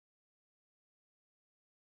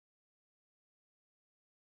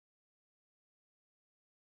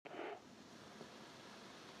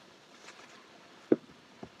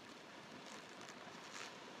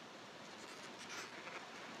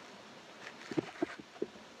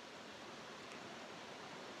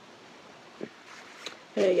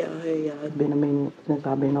Hey y'all. It's been a minute since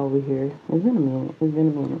I've been over here. It's been a minute. It's been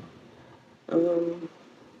a minute. Um,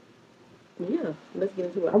 yeah, let's get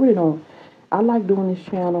into I it. really don't. I like doing this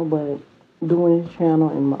channel, but doing this channel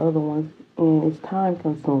and my other ones, and it's time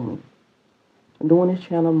consuming. Doing this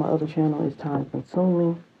channel, my other channel is time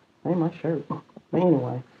consuming. Ain't my shirt. But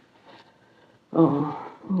anyway,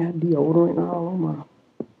 got deodorant all on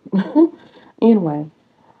my. Anyway,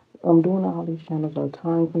 I'm doing all these channels are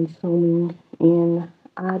time consuming, and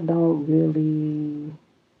I don't really.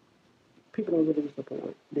 People don't really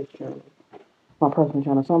support this channel. My personal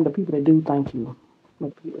channel. Some of the people that do, thank you.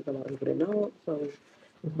 But there's a lot of people that don't, so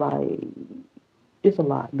it's like it's a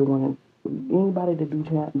lot doing. Anybody that do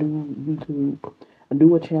YouTube,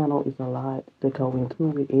 do a channel is a lot to go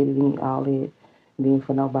into it, editing all that, and then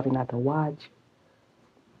for nobody not to watch.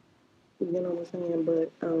 You know what I'm saying?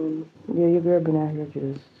 But Yeah, your girl been out here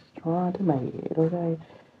just trying to make it, okay?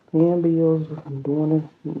 Paying bills, doing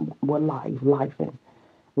what life and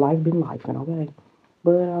life been life, and okay.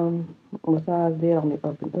 But besides that, on the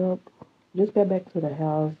up and up. Just got back to the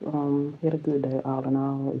house. Had a good day all in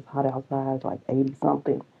all. It's hot outside. It's like 80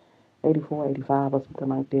 something, 84, 85 or something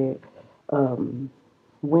like that. Um,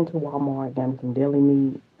 Went to Walmart, got me some deli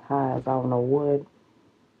meat, highs, I don't know what.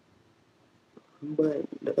 But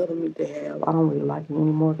the other meat they have, I don't really like it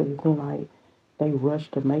anymore because it seems like they rush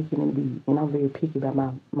to make it and and I'm very picky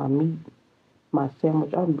about my meat, my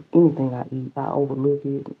sandwich, anything I eat. I overlook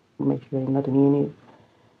it, make sure ain't nothing in it.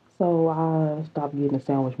 So I stopped getting the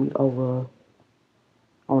sandwich meat over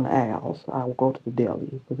on the aisles. I will go to the deli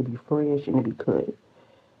because it be fresh and it be cut.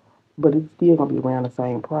 But it's still gonna be around the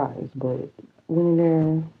same price. But when in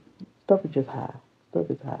there, stuff is just high. Stuff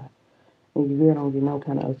is high. And you really don't get no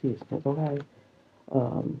kind of assistance, okay?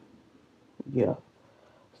 Um, yeah.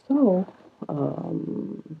 So,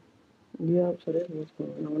 um, yep, so that's what's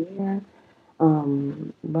going on there.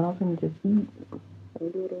 But I'm gonna just eat a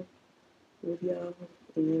little with y'all.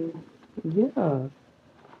 And yeah,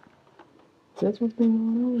 that's what's been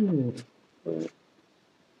going on here. But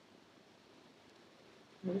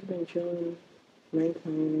I've just been chilling,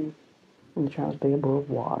 maintaining, and trying to stay above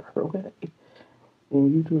water, okay?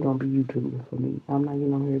 And YouTube don't be YouTube for me. I'm not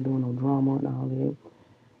getting on here doing no drama and all that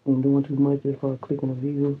and doing too much just for clicking a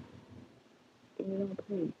view. It don't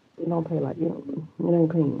pay. It don't pay like, it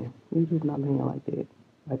ain't paying. YouTube not paying like that,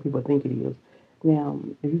 like people think it is. Now,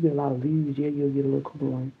 if you get a lot of views, yeah, you'll get a little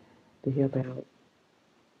coin to help out.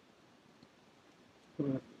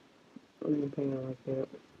 But I'm not paying like that.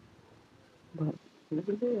 But look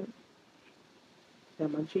at that.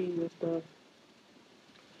 Got my cheese and stuff.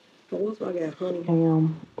 But also I got honey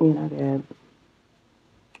ham and I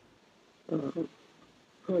got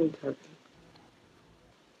honey turkey,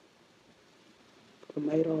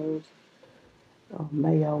 tomatoes,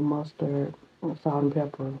 mayo, mustard, salt and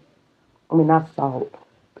pepper. I mean, not salt,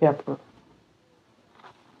 pepper.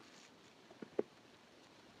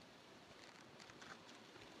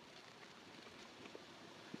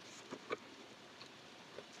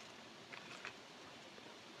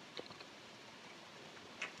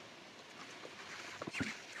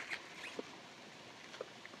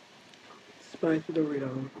 Spicy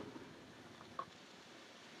Doritos.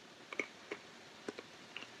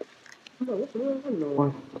 Oh, what's going on?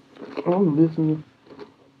 No. I'm listening.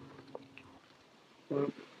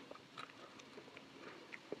 Well,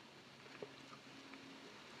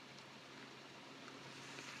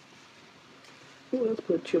 who else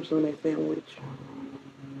put chips on that sandwich?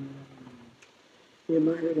 Yeah,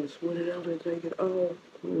 my hair done sweat it out and take it off.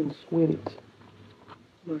 And sweat it.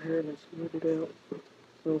 My hair done sweat it out.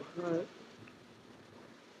 So hot.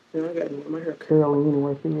 And I got my hair curly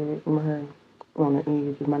anyway. See that? My hair on the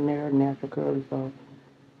edge is my natural curly. So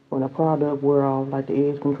when the product wear off, like the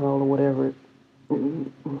edge control or whatever, I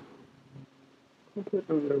put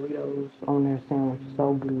some Doritos on their sandwich.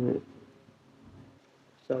 So good.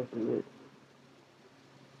 So good.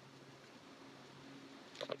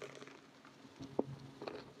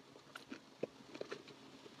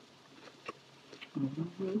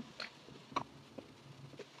 Mm-hmm.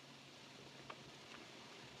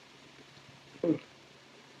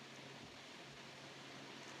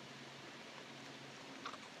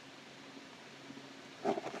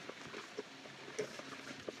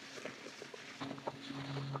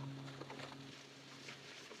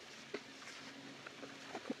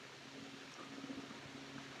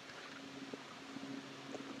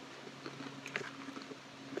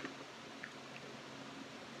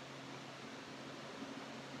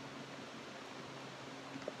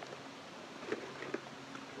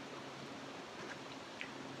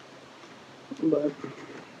 But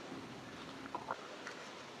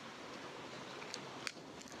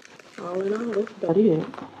All in all, that's I about did.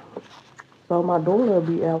 So my daughter will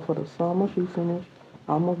be out for the summer. She finished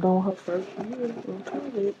almost done with her first year in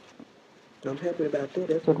college. I'm happy about that.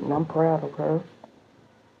 That's so I'm proud of her.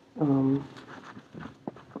 Um,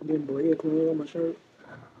 getting bread clean on my shirt.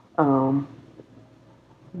 um,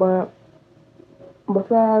 but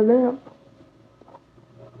besides that,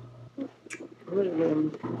 Really,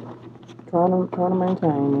 man. trying to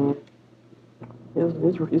maintain, man.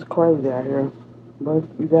 It's crazy out here, but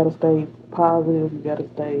you gotta stay positive. You gotta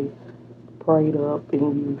stay prayed up, and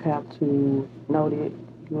you have to know that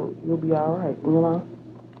you'll be all right. You know.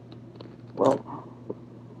 Well,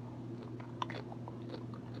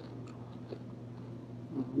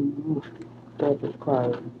 that is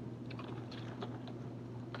crazy.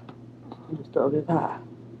 The stuff is high.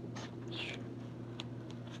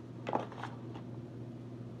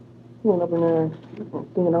 Went up in there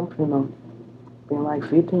thinking I'm finna spend like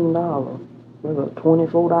 $15. There's a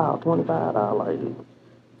 $24, $25. Like,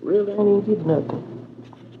 really ain't even get nothing.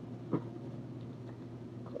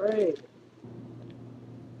 Crazy.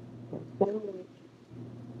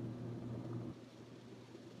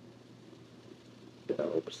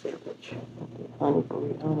 Dope sandwich. Honey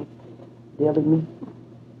bread, honey, deli meat.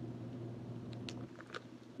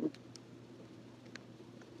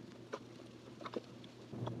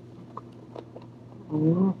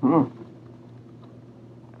 Mm-hmm.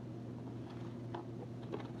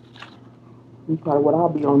 That's probably what I'll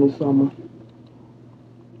be on this summer.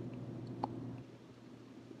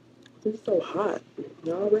 It's so hot.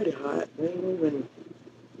 You're already hot. We ain't even.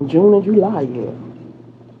 June and July, yeah.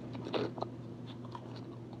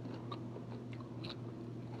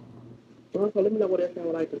 Also, let me know what that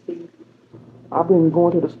sound like to see. I've been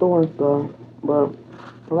going to the store and stuff, but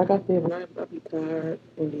like I said, And I be tired,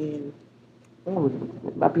 and then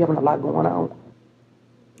I be having a lot going on.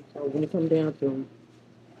 so when it come down to,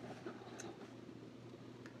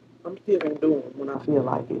 I'm still gonna do them when I I feel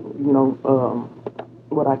like it,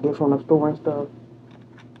 what I get from the store and stuff.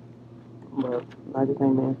 But like I say,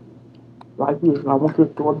 man, like this, I went to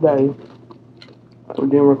the store today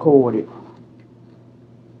and then record it.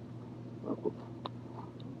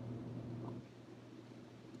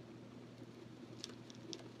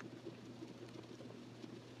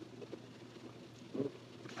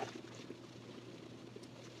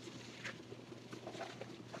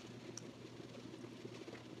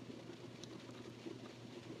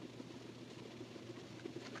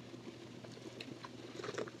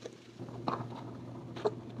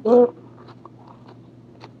 But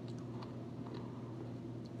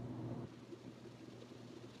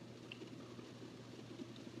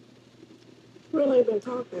really ain't been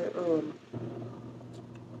talking.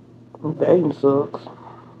 dating sucks.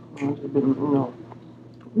 I've just been,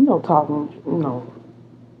 talking,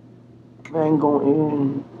 I ain't going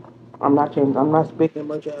in. I'm not changing. I'm not expecting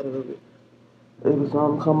much out of it. If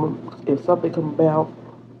something come about,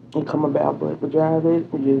 it come about. But majority of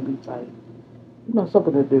it just be like,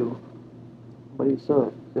 something to do. But it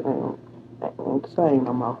sucks. It ain't the same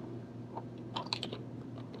no more.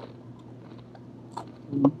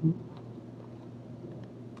 Mm-hmm.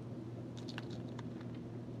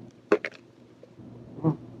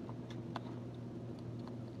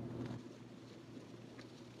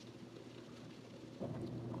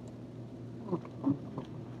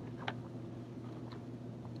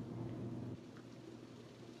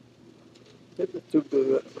 This is too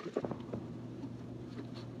good.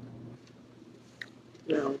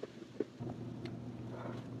 Now,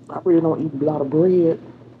 I really don't eat a lot of bread.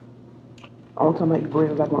 Only time I eat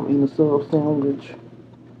bread is like when I'm eating a sub sandwich.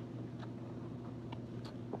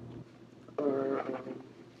 or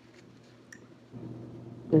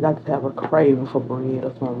Cause I just have a craving for bread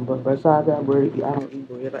or something. But besides that bread, I don't eat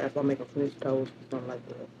bread. Like if I make a French toast or something like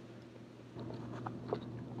that.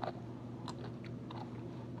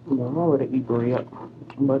 I don't really eat bread.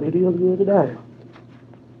 But it is good today.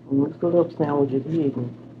 Mixed up sandwiches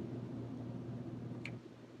hidden.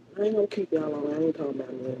 I ain't gonna keep y'all on. I ain't talking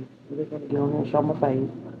about nothing. I'm just gonna get on here and show my face.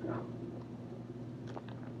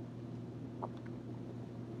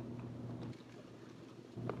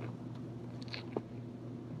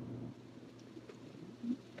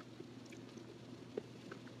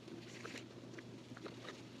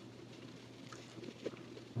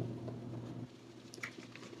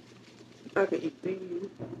 I can eat these.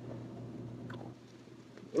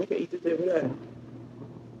 I can eat this every day.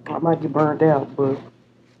 I might get burned out, but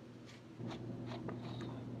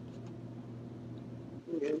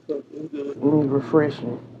Yeah, it's good. it is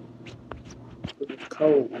refreshing. It's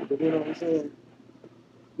cold. You know what I'm saying?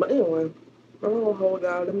 But anyway, I don't hold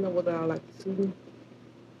y'all. Let me know what y'all like to see.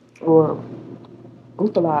 Or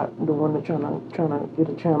it's a lot doing the trying to get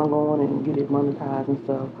a channel going and get it monetized and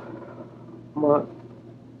stuff. But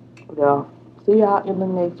yeah, see y'all in the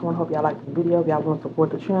next one. Hope y'all like the video. If y'all want to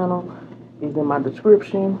support the channel, it's in my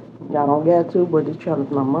description. Y'all don't got to, but this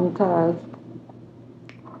channel's not monetized.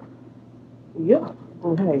 Yeah.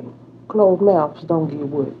 And hey, closed mouths don't get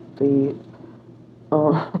what fed.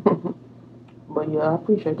 Um, but yeah, I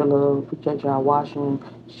appreciate the love. Appreciate y'all watching.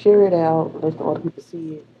 Share it out. Let some other people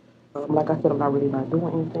see it. Like I said, I'm not really not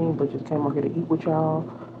doing anything, but just came out here to eat with y'all.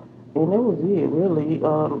 And that was it, really. A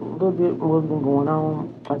little bit what's been going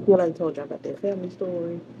on. I still ain't told y'all about that family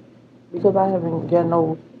story because I haven't got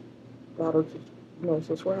no lot of,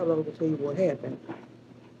 subscribers. I'm gonna tell you what happened.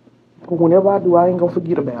 But whenever I do, I ain't gonna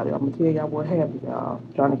forget about it. I'm gonna tell y'all what happened, y'all.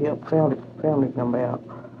 Trying to help family them out.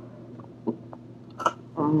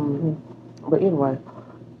 hmm But anyway,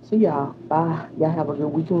 see y'all. Bye. Y'all have a good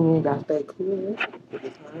weekend. Y'all stay cool.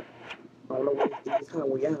 It's hot. I don't know what it's hot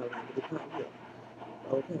where y'all at, but it's hot here.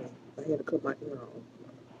 Okay. I had to cut my hair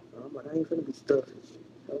off. I'm like, I ain't finna be stuffy.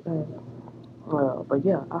 Okay. But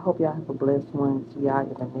yeah, I hope y'all have a blessed one. See y'all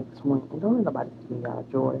in the next one. And don't let nobody steal y'all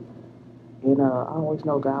joy. And I always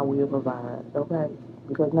know God will provide. Okay.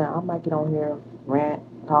 Because now I might get on here, rant,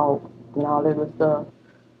 talk, and all that good stuff.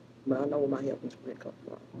 But I know where my help is going to come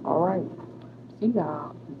from. All right. See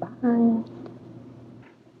y'all. Bye.